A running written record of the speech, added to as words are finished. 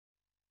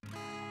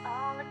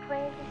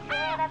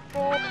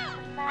Over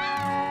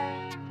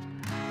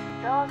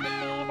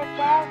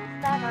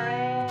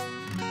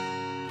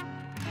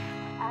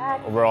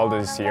all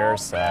these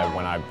years,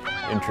 when I've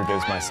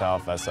introduced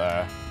myself as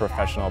a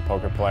professional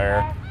poker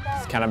player,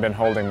 it's kind of been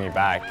holding me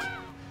back.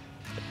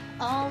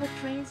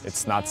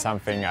 It's not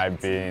something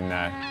I've been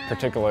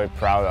particularly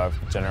proud of.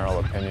 General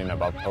opinion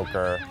about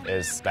poker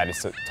is that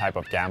it's a type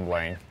of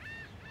gambling.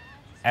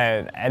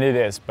 And it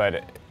is,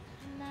 but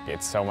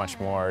it's so much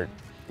more.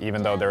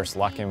 Even though there's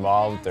luck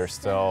involved, there's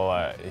still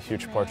a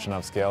huge portion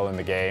of skill in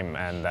the game,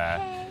 and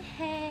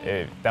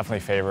it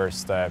definitely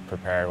favors the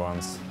prepared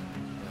ones.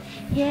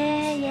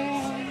 Yeah,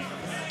 yeah.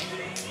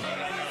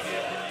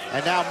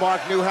 And now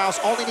Mark Newhouse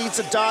only needs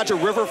to dodge a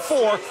river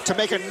 4 to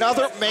make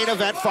another main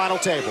event final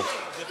table.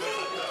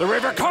 The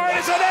river card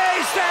is an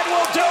ace, that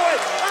will do it!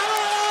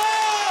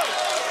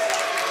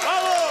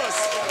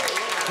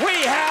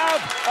 We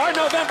have our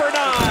November 9.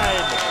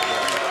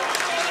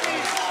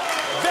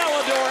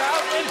 Velador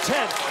out in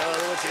 10th.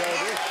 What you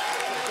gotta do?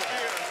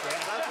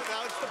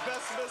 That's the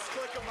best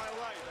misclick of my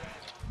life.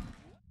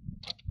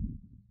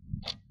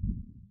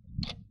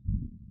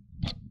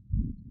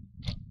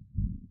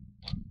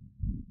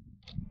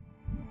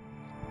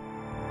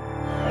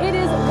 It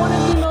is one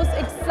of the most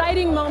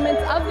exciting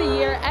moments of the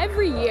year.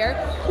 Every year,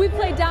 we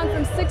play down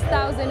from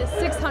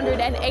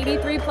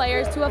 6,683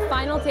 players to a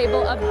final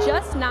table of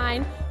just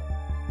 9.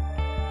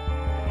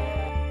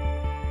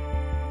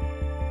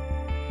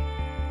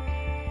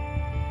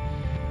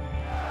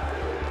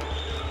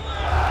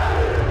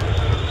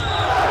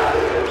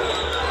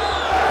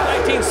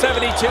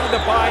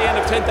 The buy-in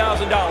of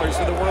 $10,000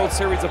 for the World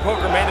Series of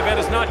Poker main event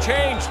has not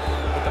changed,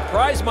 but the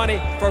prize money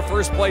for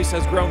first place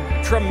has grown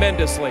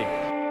tremendously.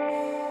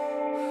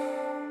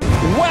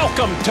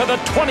 Welcome to the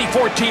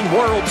 2014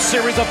 World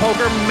Series of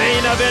Poker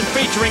main event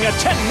featuring a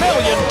 $10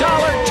 million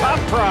top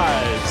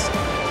prize.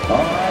 All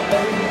right,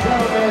 ladies and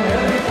gentlemen,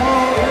 here we go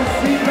in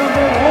seat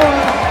number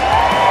 1.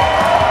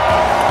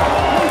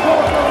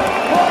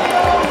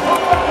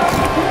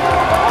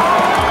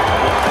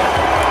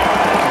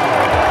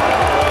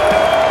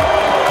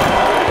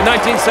 In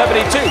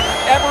 1972,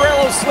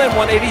 Averello Slim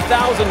won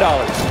 $80,000.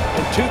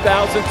 In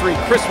 2003,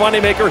 Chris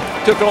Wanamaker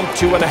took home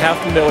 $2.5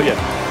 million.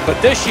 But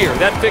this year,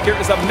 that figure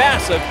is a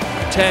massive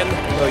 $10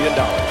 million.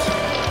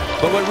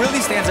 But what really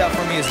stands out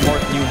for me is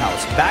Mark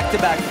Newhouse.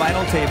 Back-to-back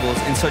final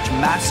tables in such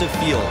massive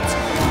fields.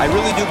 I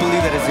really do believe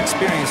that his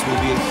experience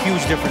will be a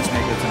huge difference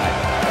maker tonight.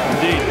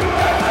 Indeed.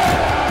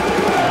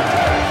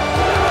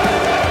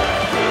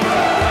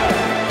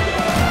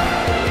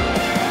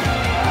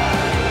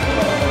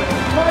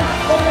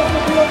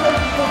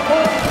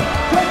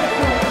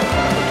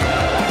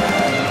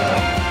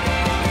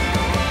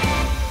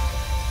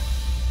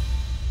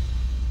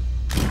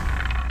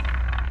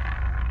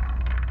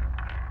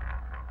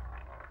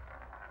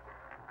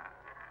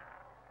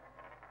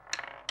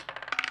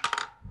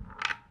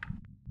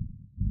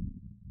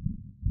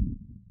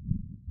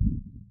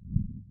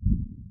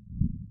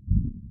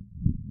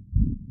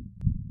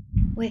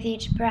 With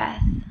each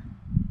breath,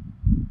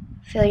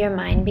 feel your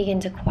mind begin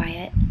to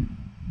quiet.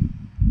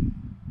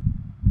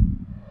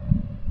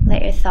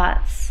 Let your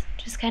thoughts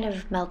just kind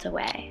of melt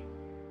away.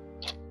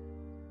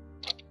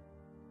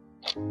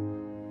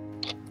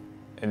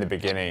 In the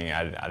beginning,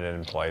 I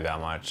didn't play that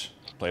much.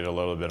 Played a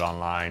little bit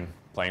online,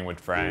 playing with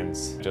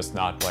friends, just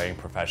not playing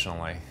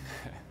professionally.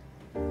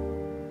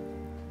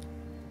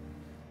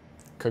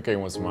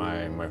 Cooking was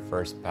my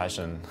first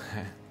passion.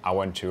 I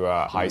went to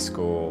a high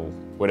school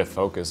with a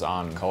focus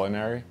on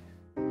culinary.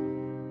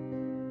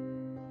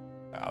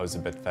 I was a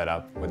bit fed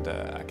up with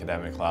the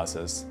academic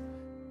classes.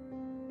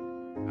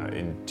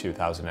 In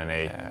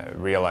 2008, I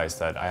realized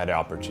that I had the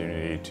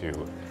opportunity to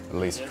at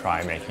least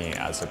try making it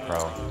as a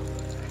pro.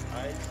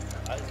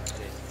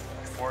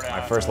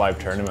 My first live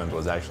tournament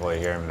was actually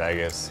here in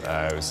Vegas.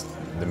 It was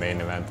the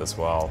main event as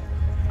well.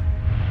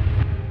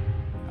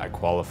 I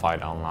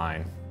qualified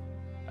online.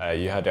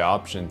 You had the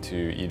option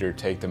to either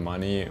take the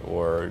money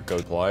or go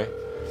play.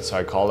 So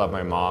I called up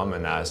my mom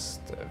and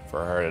asked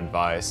for her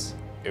advice.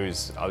 It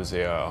was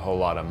obviously a whole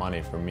lot of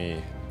money for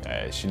me.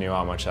 She knew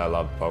how much I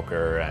loved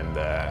poker, and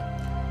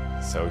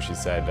so she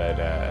said that,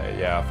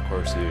 yeah, of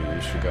course you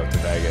should go to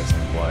Vegas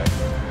and play.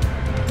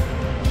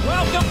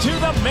 Welcome to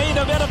the main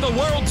event of the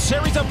World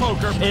Series of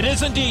Poker. It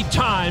is indeed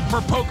time for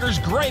poker's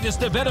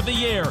greatest event of the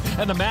year,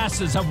 and the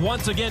masses have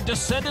once again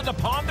descended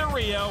upon the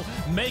Rio,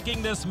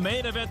 making this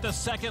main event the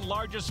second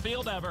largest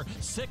field ever,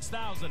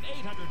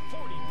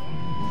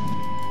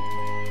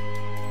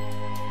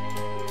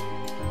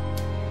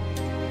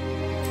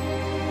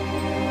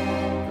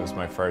 6,840. It was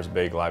my first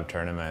big live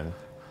tournament,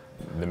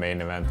 the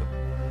main event.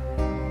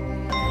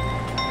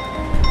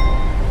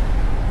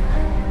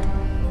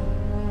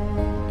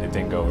 It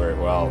didn't go very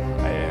well.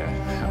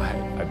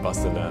 I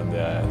busted on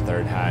the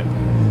third hand.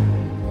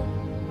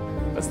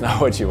 That's not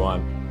what you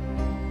want.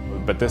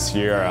 But this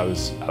year I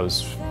was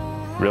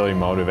really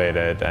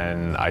motivated,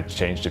 and I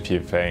changed a few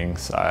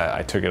things.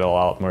 I took it a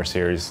lot more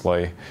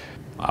seriously.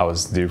 I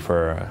was due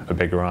for a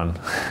big run.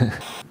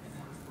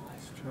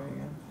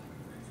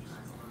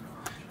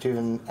 Do you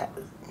even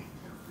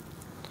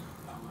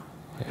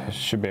I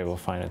should be able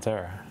to find it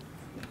there.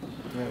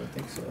 I would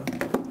think so.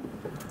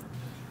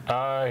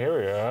 Here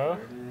we go.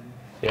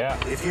 Yeah.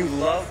 If you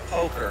love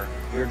poker,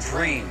 your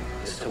dream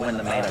is to win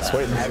the main event.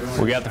 Sweet.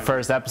 We got the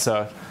first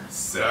episode.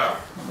 So.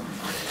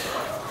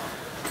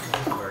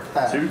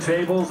 2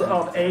 tables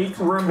of 8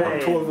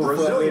 remain.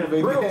 Brazilian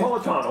Bruno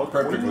Politano.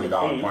 Perfectly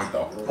valid point,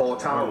 though.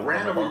 Politano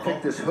randomly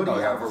picked this hoodie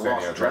out of a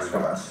Ross dress for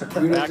us.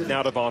 Back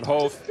now to Von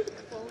Hof.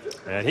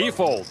 And he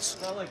folds.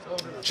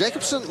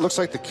 Jacobson looks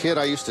like the kid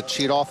I used to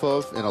cheat off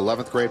of in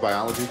 11th grade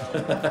biology.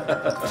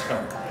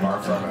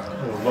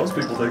 Well, most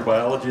people take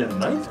biology in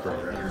 9th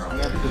grade.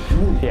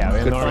 Yeah,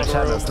 we normally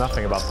chat knows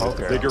nothing about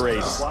poker. Figure 8.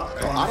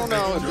 Well, I don't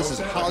know if this is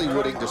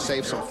Hollywooding to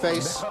save some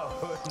face,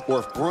 or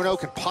if Bruno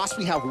can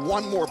possibly have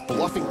one more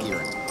bluffing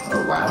gearing.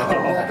 Oh, wow.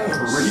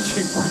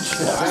 Reaching for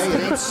chips. Hey,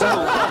 it ain't so.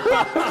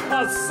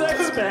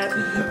 6-bet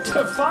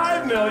to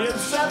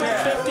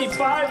 $5,755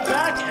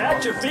 back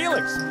at you,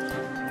 Felix.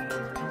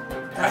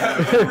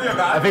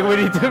 I think we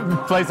need to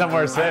play some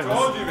more Sims. I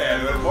told you,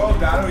 man. When it boils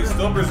down to, he's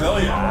still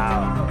Brazilian.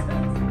 Wow.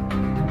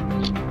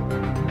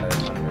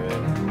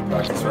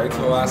 Practice right to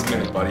the last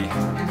minute, buddy.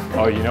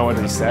 Oh, you know what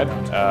we said?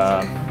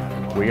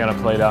 We're gonna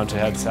play down to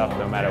heads up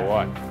no matter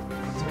what.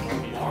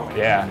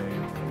 Yeah.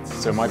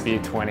 So it might be a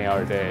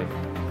 20-hour day.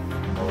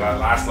 Well, that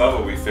last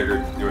level, we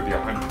figured it would be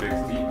 100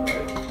 bigs deep,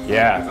 right?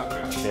 Yeah.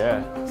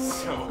 Yeah.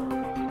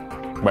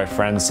 My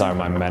friends are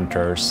my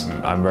mentors.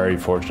 I'm very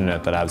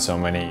fortunate that I have so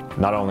many,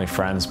 not only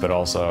friends, but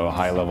also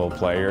high-level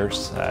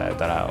players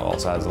that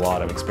also has a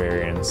lot of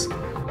experience.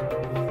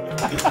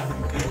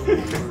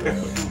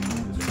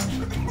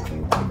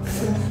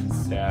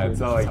 Yeah,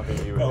 it's not like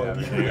something you would have.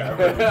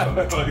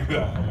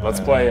 Let's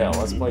play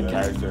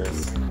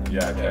characters.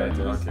 Yeah,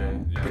 characters.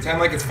 Okay. Pretend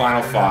like it's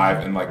Final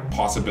 5 and like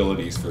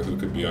possibilities for who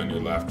could be on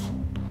your left.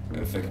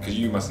 And think, because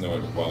you must know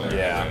it well.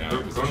 Yeah.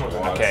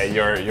 Okay,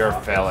 you're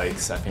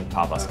Felix. I think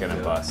Papa's gonna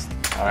bust.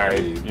 All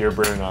right, you're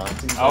Bruno.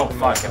 Oh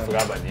fuck, I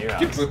forgot about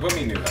Newhouse. Put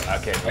me Newhouse.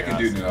 Okay, I can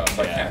do Newhouse.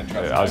 I can.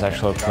 I was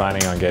actually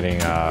planning on getting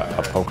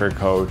a poker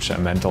coach, a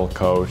mental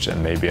coach,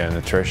 and maybe a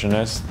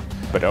nutritionist.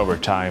 But over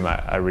time,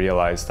 I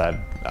realized that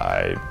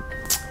I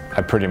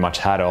pretty much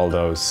had all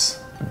those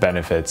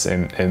benefits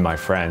in my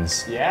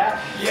friends. Yeah.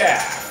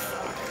 Yeah.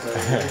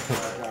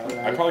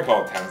 I'd probably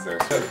call it 10s there.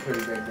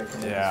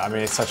 Yeah, I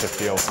mean it's such a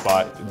feel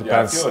spot. It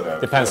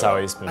depends how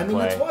he's been playing. I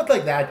mean, it's not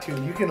like that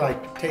too. You can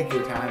like take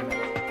your time.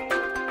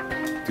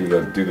 Do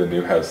the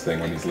new house thing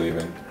when he's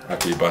leaving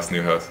after you bust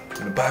new house. I'm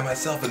gonna buy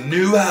myself a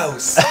new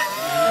house.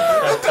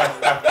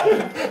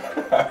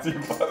 After you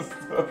bust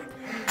them.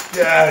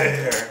 Get out of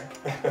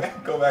here.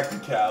 Go back to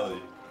Cali.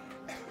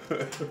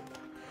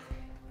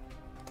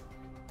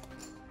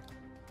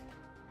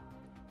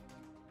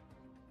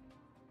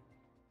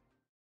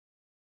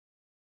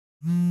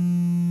 I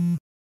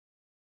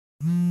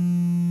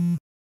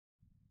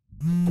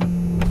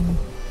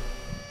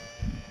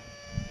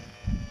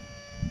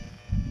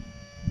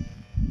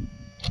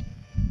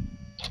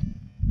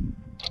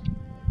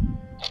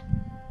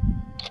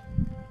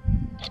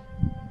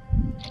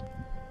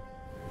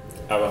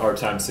have a hard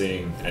time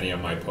seeing any of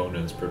my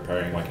opponents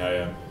preparing like I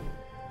am.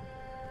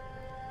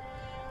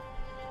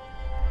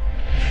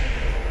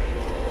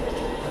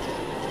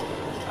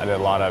 I did a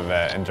lot of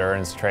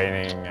endurance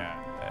training,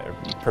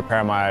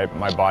 prepare my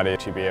body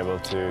to be able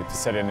to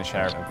sit in the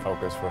chair and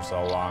focus for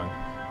so long.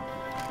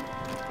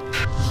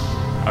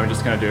 I'm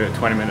just gonna do a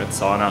 20-minute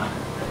sauna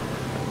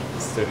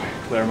just to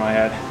clear my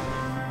head.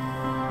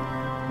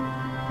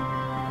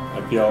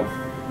 I feel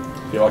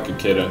like a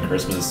kid on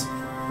Christmas.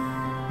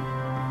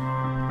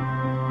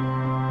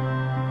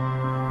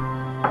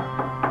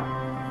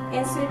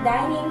 And sweet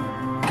dining.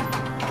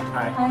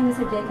 Hi. Hi,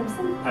 Mr.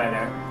 Jacobson. Hi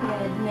there.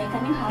 Good. May I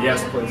come in? How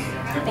Yes, are you? please.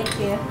 Thank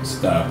you.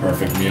 Just a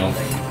perfect meal.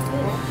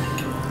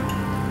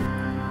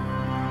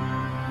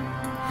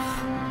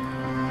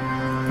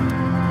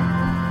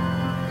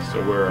 So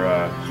we're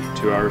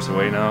 2 hours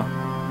away now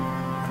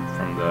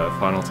from the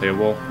final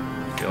table.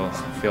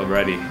 Feel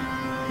ready.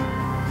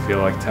 Feel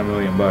like 10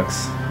 million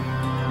bucks.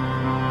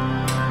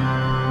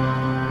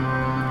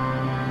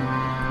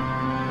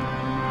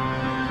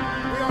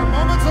 We are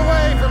moments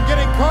away from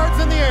getting cards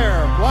in the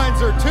air.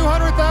 Blinds are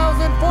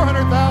 200,000,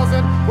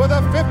 400,000 with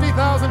a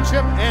 50,000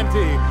 chip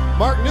ante.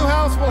 Mark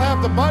Newhouse will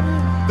have the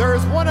button. There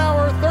is 1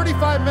 hour,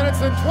 35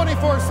 minutes, and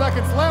 24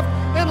 seconds left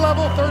in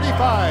level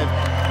 35.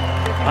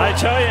 I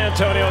tell you,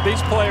 Antonio,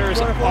 these players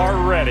are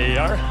ready.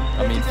 I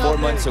mean, 4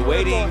 months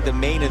awaiting, the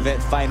main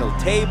event final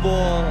table,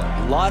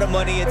 a lot of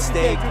money at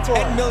stake,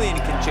 10 million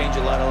can change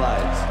a lot of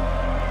lives.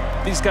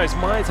 These guys'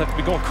 minds have to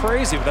be going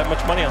crazy with that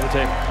much money on the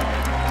table.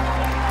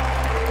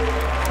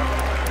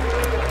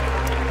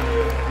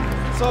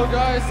 So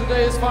guys, the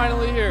day is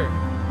finally here.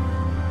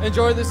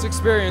 Enjoy this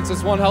experience,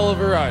 it's one hell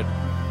of a ride.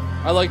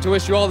 I'd like to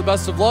wish you all the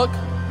best of luck.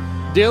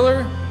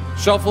 Dealer,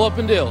 shuffle up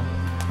and deal.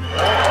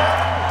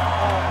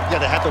 Yeah,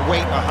 they had to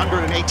wait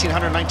 118,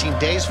 119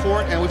 days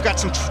for it, and we've got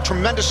some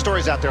tremendous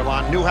stories out there,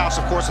 Lon. Newhouse,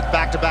 of course, with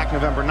back-to-back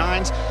November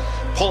 9s.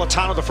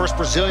 Politano, the first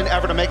Brazilian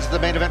ever to make it to the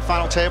main event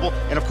final table.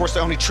 And of course, the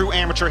only true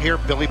amateur here,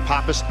 Billy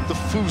Pappas, the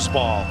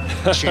foosball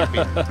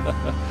champion.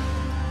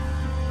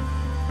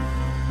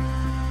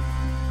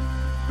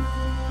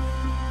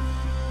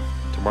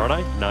 Tomorrow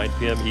night, 9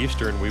 p.m.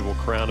 Eastern, we will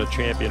crown a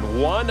champion.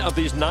 One of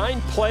these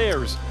 9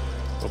 players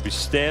will be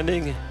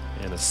standing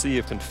in a sea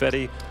of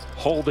confetti,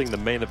 holding the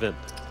main event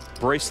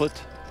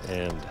bracelet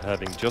and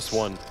having just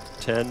won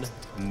 $10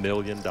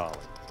 million.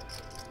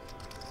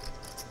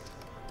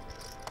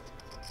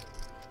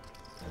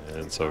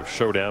 And so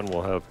Showdown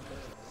will have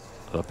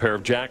a pair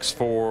of jacks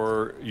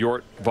for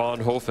Jort Van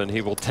Hofen.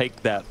 He will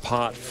take that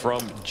pot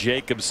from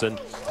Jacobson.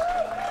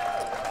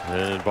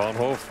 And Van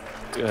Hofen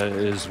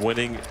is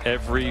winning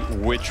every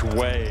which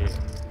way.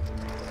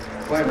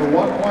 Playing for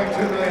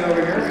 $1.2 million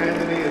over here.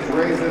 Anthony has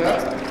raised it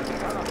up.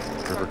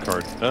 River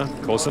card.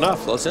 Close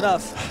enough. Close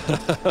enough.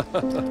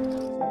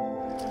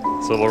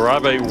 So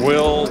Larabe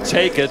will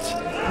take it.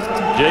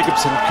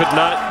 Jacobson could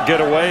not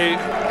get away.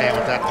 And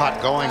with that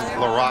pot going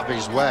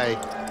Larabe's way,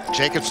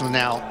 Jacobson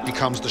now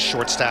becomes the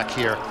short stack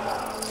here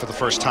for the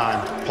first time.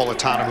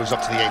 Politano moves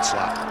up to the 8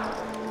 slot.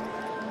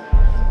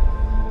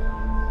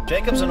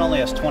 Jacobson only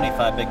has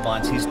 25 big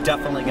blinds. He's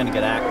definitely going to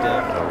get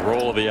active. A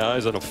roll of the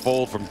eyes and a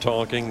fold from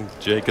Tonking.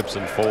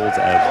 Jacobson folds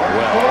as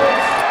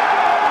well.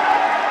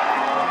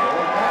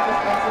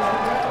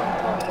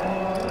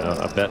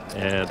 A bet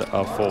and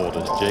a fold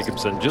as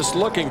Jacobson just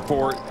looking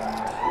for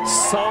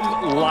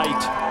some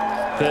light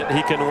that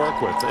he can work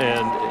with,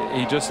 and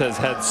he just has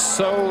had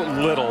so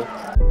little.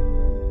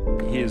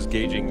 He is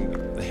gauging,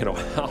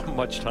 how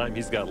much time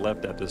he's got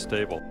left at this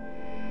table.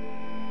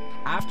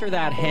 After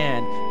that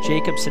hand,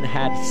 Jacobson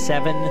had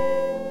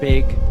 7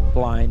 big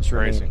blinds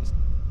remaining.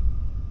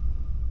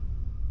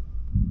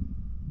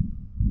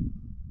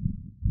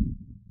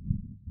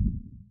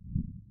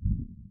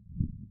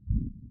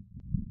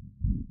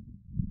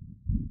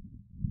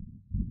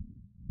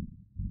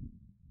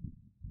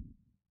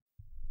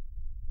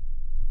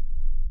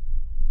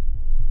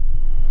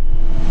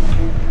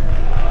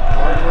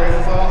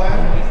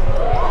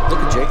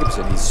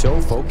 He's so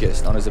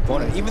focused on his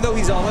opponent. Even though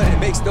he's all in, it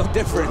makes no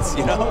difference,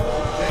 You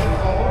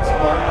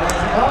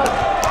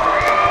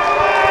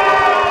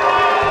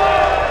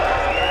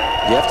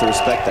have to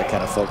respect that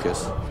kind of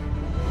focus.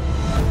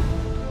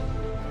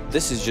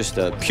 This is just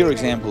a pure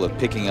example of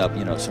picking up,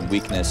 some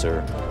weakness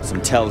or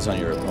some tells on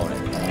your opponent.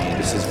 I mean,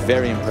 this is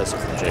very impressive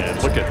from Jacobson.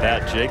 And look at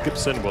that.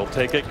 Jacobson will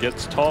take it,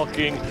 gets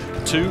Tonking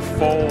to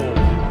fold.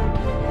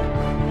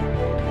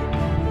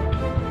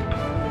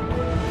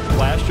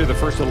 Last year, the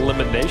first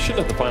elimination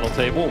at the final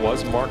table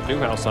was Mark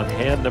Newhouse on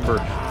hand number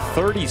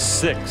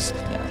 36.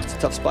 Yeah, it's a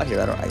tough spot here.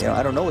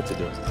 I don't know what to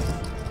do.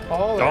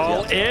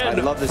 All in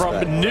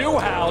from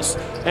Newhouse,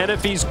 and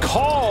if he's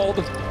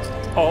called,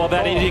 all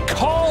that he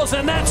calls,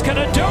 and that's going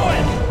to do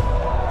it.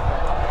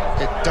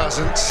 It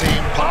doesn't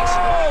seem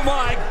possible. Oh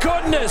my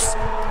goodness!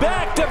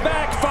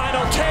 Back-to-back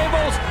final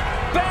tables,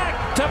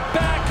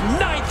 back-to-back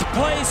 9th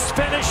place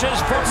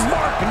finishes for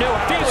Mark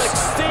Newhouse. Felix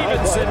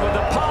Stevenson with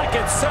the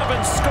pocket 7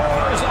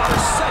 scores, our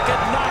second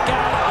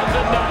knockout of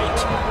the night.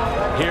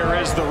 Here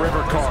is the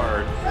river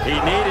card. He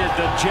needed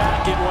the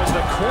jack. It was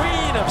the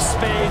queen of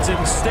spades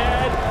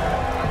instead.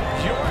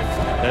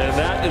 And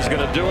that is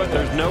going to do it.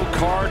 There's no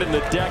card in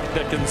the deck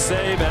that can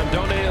save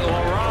Andoni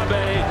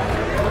Larabe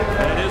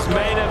and his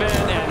main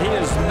event, and he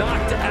is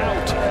knocked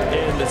out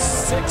in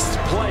 6th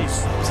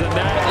place. And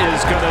that is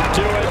going to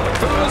do it.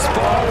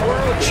 Foosball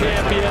world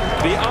champion,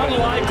 the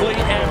unlikely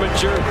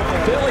amateur,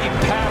 Billy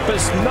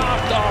Pappas,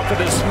 knocked off of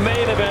this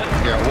main event.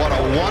 Yeah, what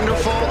a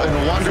wonderful and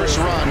wondrous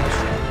run.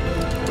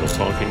 Will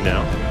Tonking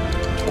now,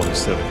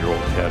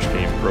 27-year-old cash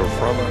game pro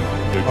from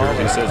New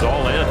Jersey, says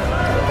all in.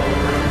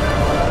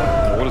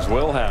 What does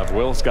Will have?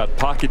 Will's got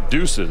pocket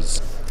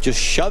deuces. Just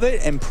shove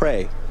it and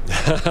pray.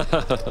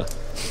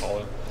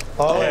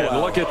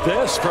 And look at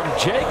this from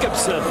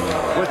Jacobson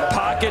with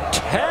pocket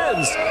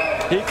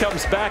 10s. He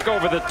comes back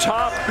over the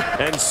top,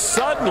 and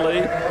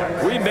suddenly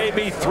we may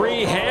be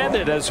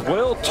 3-handed as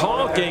Will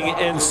Tonking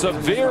in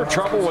severe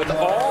trouble with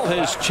all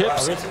his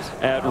chips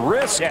at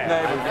risk.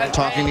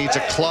 Tonking needs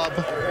a club,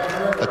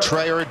 a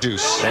tray, or a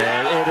deuce.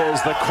 And it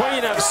is the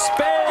queen of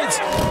spades,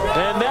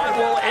 and that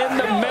will end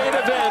the main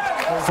event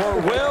for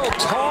Will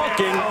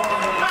Tonking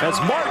as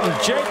Martin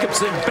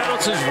Jacobson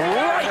bounces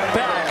right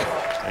back.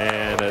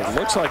 And it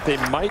looks like they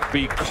might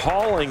be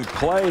calling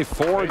play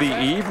for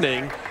the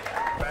evening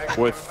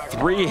with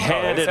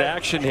 3-handed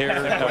action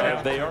here.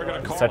 They are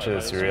going to call. Such a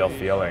surreal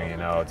feeling,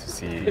 to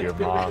see your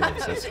mom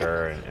and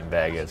sister in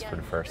Vegas for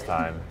the first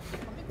time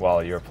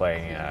while you're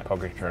playing a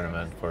poker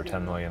tournament for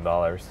 $10 million.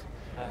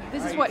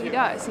 This is what he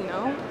does,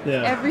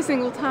 Yeah. Every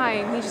single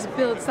time he just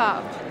builds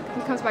up.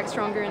 He comes back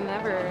stronger than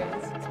ever.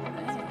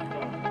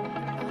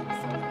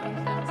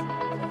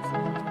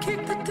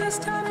 Kick the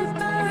dust off your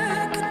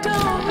back,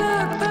 don't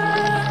look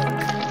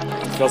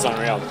back. It feels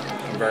unreal.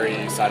 I'm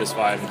very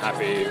satisfied and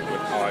happy with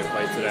how I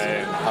played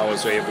today and how I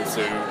was able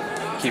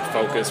to keep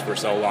focused for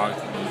so long.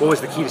 What was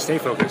the key to stay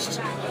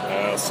focused?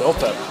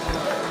 Self-tip.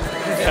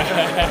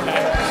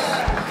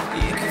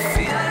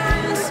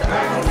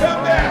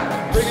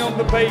 Bring on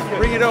the bacon.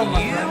 Bring it on,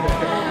 my friend.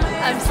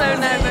 I'm so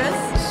nervous,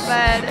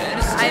 but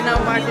I know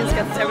Martin's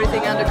got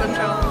everything under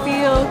control.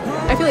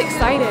 I feel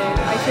excited.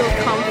 I feel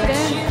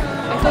confident.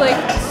 I feel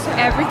like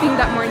everything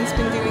that Martin's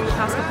been doing the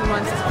past couple of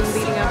months has been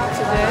leading up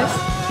to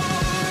this.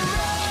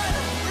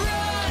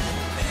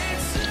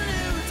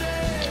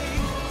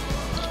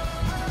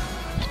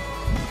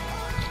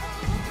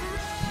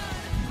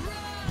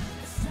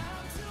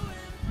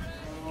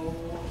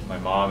 My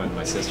mom and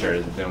my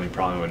sister, the only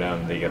problem with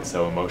them, they get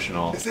so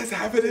emotional. Is this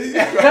happening?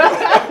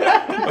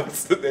 I'm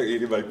sitting there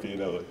eating my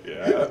peanut. Like,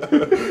 yeah,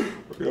 we're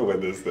gonna win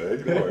this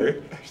thing. Don't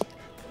worry.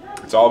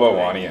 It's all about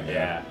wanting it, man.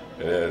 Yeah.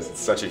 It is. It's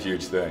such a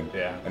huge thing.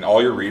 Yeah. And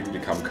all your reads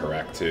become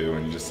correct too,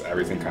 and you just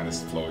everything kind of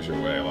flows your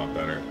way a lot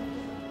better.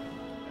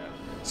 Yeah.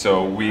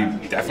 So we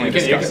definitely you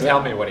can discussed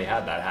tell me when he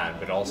had that hand,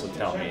 but also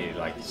tell me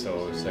like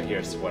so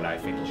here's what I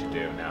think you should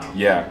do now.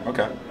 Yeah.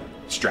 Okay.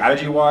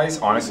 Strategy-wise,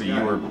 honestly,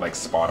 you were like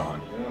spot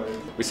on.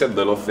 We said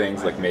little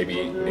things like maybe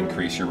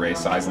increase your raise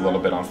size a little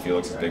bit on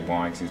Felix's big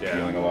blind because he's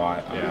peeling a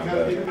lot. But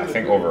I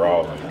think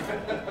overall, like,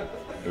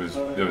 it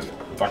was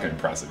fucking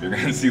impressive. You're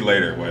gonna see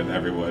later when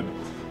everyone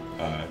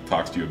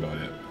talks to you about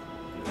it.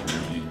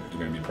 You're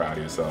gonna be proud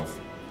of yourself.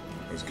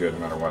 It was good no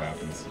matter what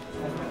happens.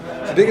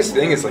 The biggest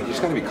thing is like you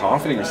just gotta be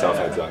confident in yourself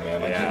heads up,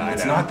 man. Like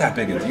it's not that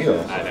big a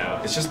deal. I know.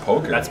 It's just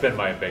poker. That's been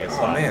my biggest.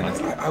 Oh man,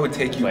 I would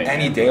take you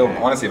any day.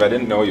 Honestly, if I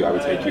didn't know you, I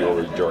would take you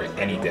over Jory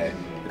any day.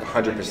 Like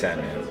 100%,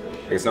 man.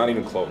 It's not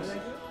even close.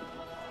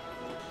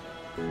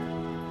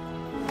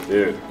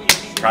 Dude,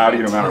 proud of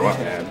you no matter what,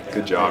 man.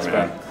 Good job,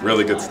 man.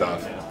 Really good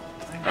stuff.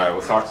 All right,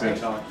 we'll talk soon.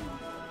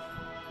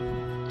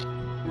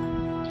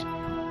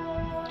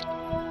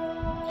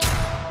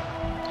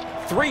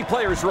 Three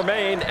players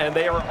remain, and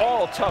they are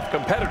all tough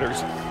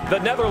competitors. The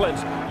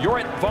Netherlands,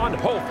 Jorrit van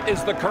Hoof,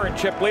 is the current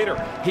chip leader.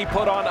 He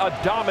put on a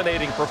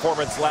dominating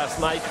performance last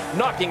night,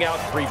 knocking out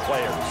 3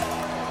 players.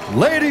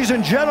 Ladies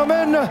and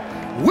gentlemen,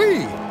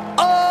 we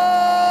are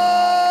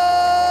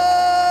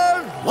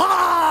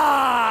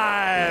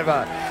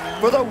live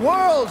for the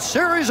World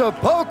Series of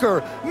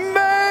Poker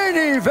main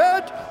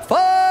event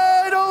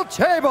final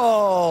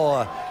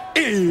table.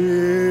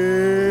 It's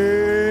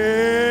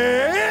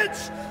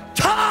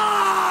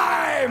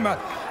time!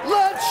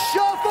 Let's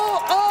shuffle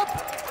up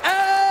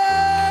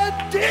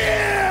and deal!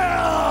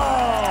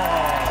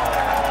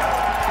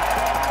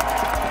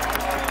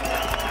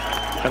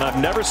 And I've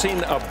never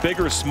seen a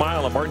bigger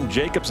smile on Martin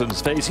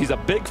Jacobson's face. He's a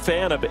big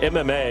fan of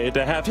MMA.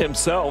 To have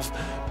himself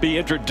be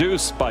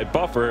introduced by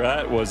Buffer,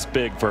 that was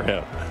big for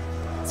him.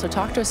 So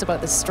talk to us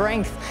about the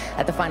strength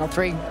at the final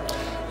 3.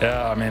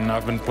 Yeah, I mean,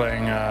 I've been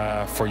playing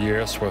for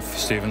years with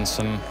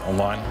Stevenson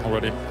online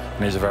already,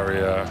 and he's a very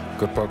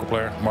good poker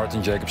player.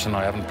 Martin Jacobson,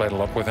 I haven't played a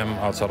lot with him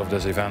outside of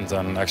this event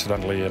and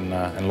accidentally in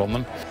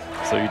London.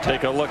 So you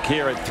take a look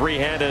here at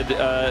three-handed.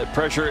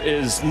 Pressure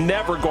is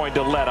never going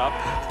to let up.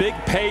 Big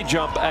pay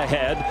jump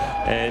ahead,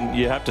 and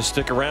you have to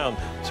stick around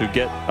to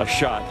get a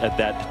shot at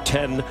that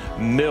 $10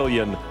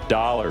 million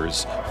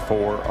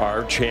for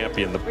our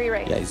champion.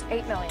 Re-raise, yeah, he's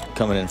 $8 million.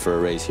 Coming in for a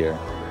raise here.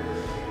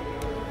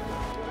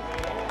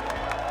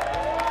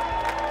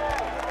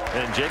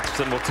 And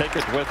Jacobson will take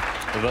it with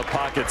the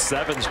pocket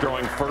 7s,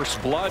 drawing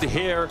first blood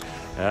here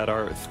at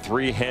our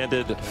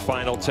three-handed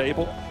final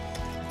table.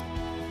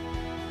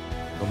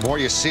 The more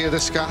you see of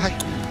this guy,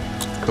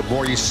 the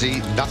more you see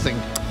nothing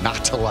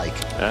not to like.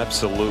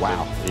 Absolutely.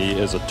 Wow. He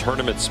is a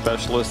tournament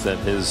specialist, and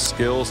his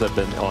skills have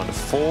been on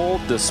full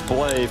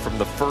display from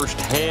the first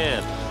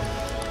hand.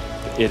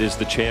 It is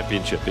the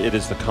championship. It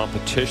is the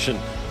competition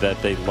that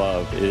they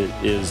love. It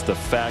is the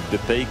fact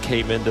that they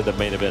came into the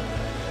main event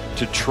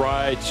to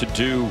try to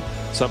do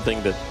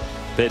something that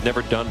they had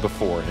never done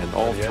before, and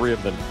all 3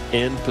 of them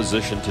in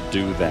position to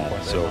do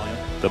that. So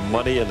the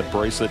money and the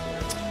bracelet,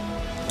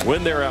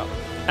 when they're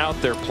out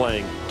there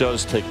playing,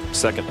 does take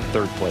second and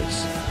third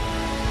place.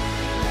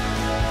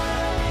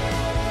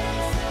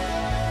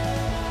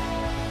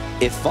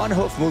 If Van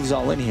Hoof moves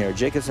all in here,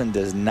 Jacobson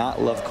does not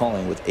love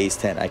calling with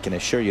ace-10. I can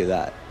assure you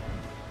that.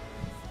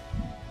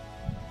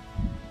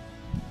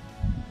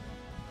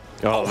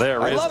 Oh,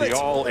 there is the it.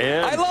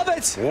 all-in. I love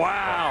it.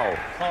 Wow.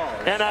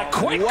 And a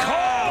quick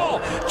call.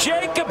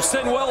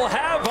 Jacobson will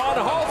have Van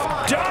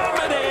Hoof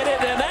dominated,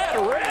 and at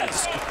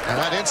risk. And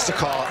that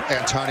insta-call,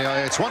 Antonio,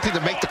 it's one thing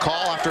to make the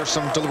call after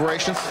some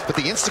deliberation, but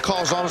the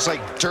insta-call is almost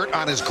like dirt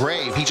on his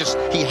grave. He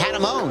had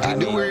him owned. He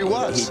knew where he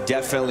was. He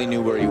definitely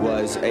knew where he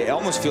was. It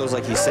almost feels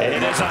like he said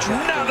it. It is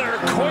another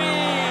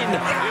queen.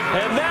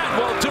 And that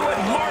will do it.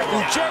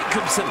 Martin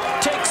Jacobson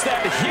takes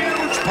that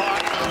huge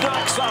pot,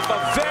 knocks off a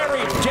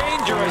very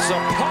dangerous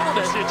opponent.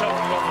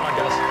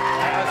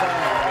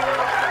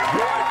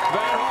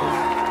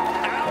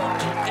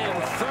 Out in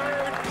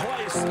third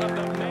place of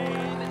the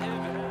main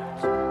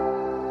event.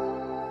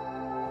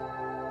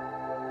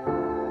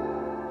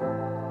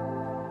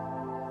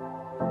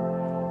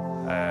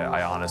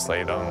 I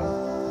honestly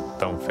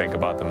don't think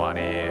about the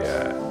money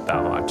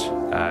that much.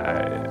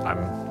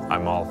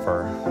 I'm all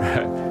for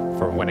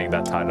for winning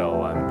that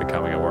title and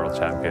becoming a world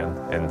champion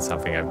in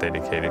something I've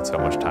dedicated so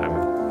much time.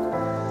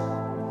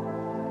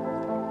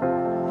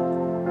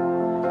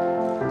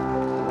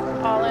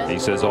 All in. He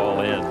says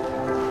all in.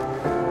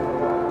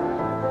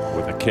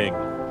 With a king.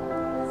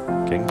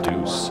 King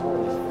deuce.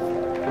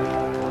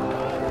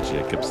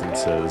 Jacobson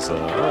says, all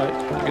right,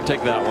 you can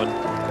take that one.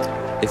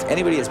 If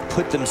anybody has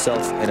put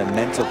themselves in a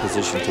mental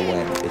position to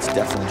win, it's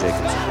definitely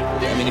Jacobson.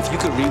 I mean, if you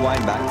could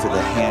rewind back to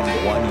the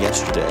hand won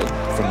yesterday,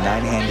 from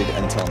 9-handed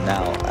until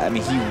now, I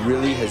mean, he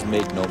really has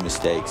made no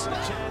mistakes.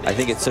 I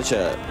think it's such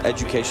an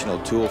educational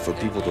tool for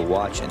people to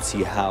watch and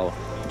see how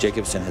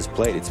Jacobson has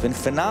played. It's been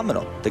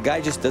phenomenal. The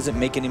guy just doesn't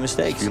make any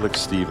mistakes. Felix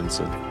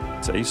Stevenson.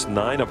 It's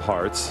ace-9 of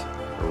hearts,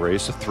 a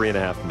raise of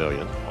 $3.5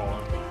 million.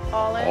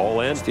 All in.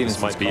 All in.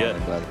 This might be it.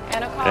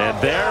 And a call. And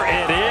there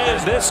it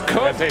is. This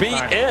could be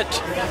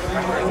it.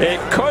 It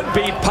could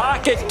be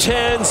pocket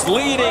tens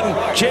leading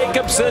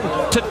Jacobson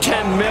to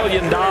 $10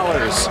 million.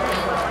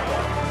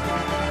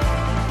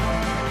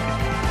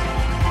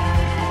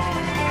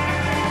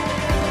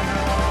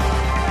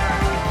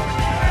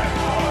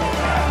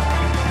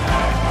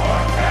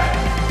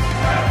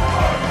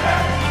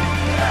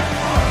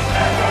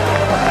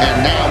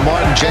 And now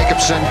Martin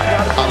Jacobson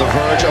on the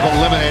verge of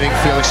eliminating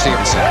Felix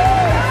Stevenson.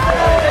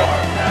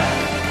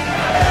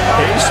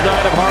 Ace-9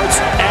 of hearts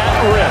at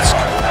risk.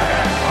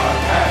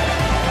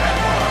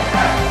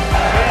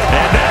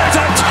 And that's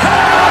a 10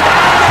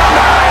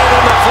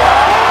 in the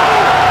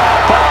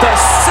flop. But the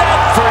set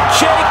for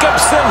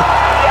Jacobson.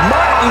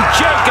 Martin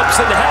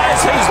Jacobson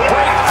has his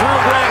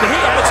breakthrough win.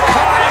 He has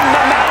climbed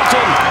the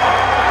mountain.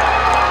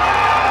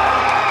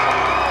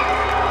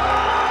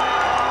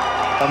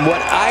 From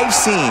what I've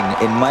seen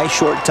in my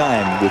short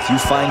time with you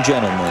fine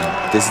gentlemen,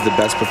 this is the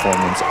best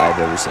performance I've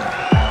ever seen.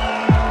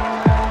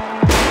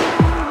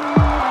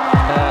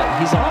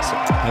 He's awesome.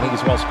 I think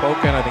he's well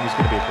spoken. I think he's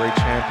going to be a great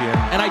champion.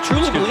 And I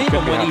truly believe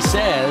him when he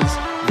says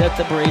that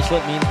the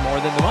bracelet means more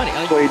than the money.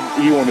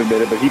 He won't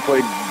admit it, but he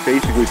played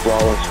basically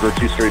flawless for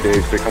 2 straight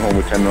days to come home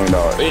with $10 million.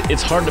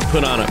 It's hard to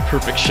put on a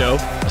perfect show,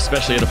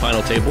 especially at a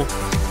final table.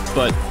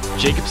 But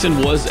Jacobson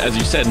was, as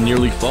you said,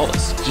 nearly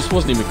flawless. Just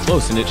wasn't even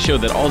close, and it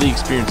showed that all the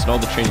experience and all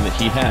the training that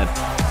he had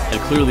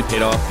clearly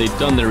paid off. They'd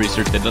done their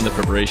research, they'd done the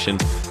preparation,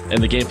 and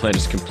the game plan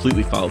just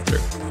completely followed through.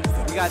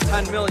 We got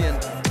 $10 million.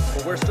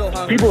 But we're still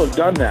hungry. People have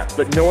done that,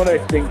 but no one, I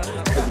think,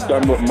 has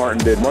done what Martin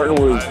did. Martin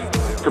was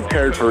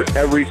prepared for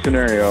every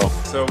scenario.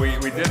 So we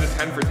did the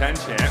 10 for 10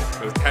 chant.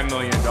 It was $10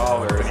 million,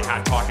 and he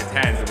had pocket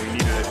 10s, and we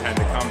needed a 10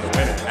 to come to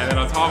win it. And then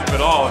on top of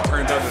it all, it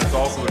turns out that it's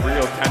also the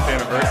real 10th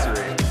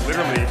anniversary.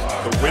 Literally,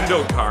 the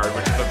window card,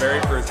 which is the very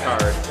first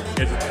card,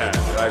 is a 10.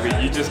 I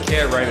mean, you just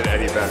can't write it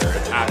any better.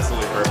 It's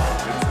absolutely perfect.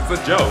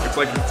 It's a joke. It's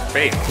like it's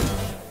fake.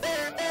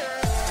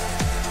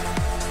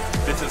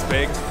 This is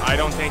big. I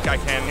don't think I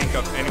can think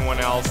of anyone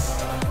else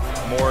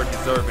more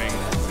deserving.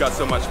 He's got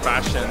so much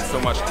passion,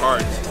 so much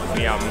heart.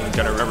 Yeah, I'm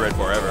gonna remember it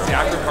forever. The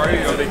after party,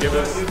 they give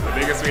us the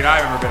biggest meet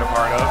I've ever been a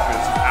part of.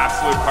 It's an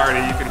absolute party.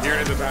 You can hear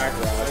it in the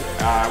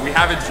background. We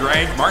haven't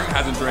drank. Martin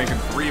hasn't drank in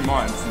 3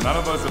 months. None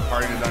of us have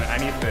partied or done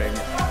anything.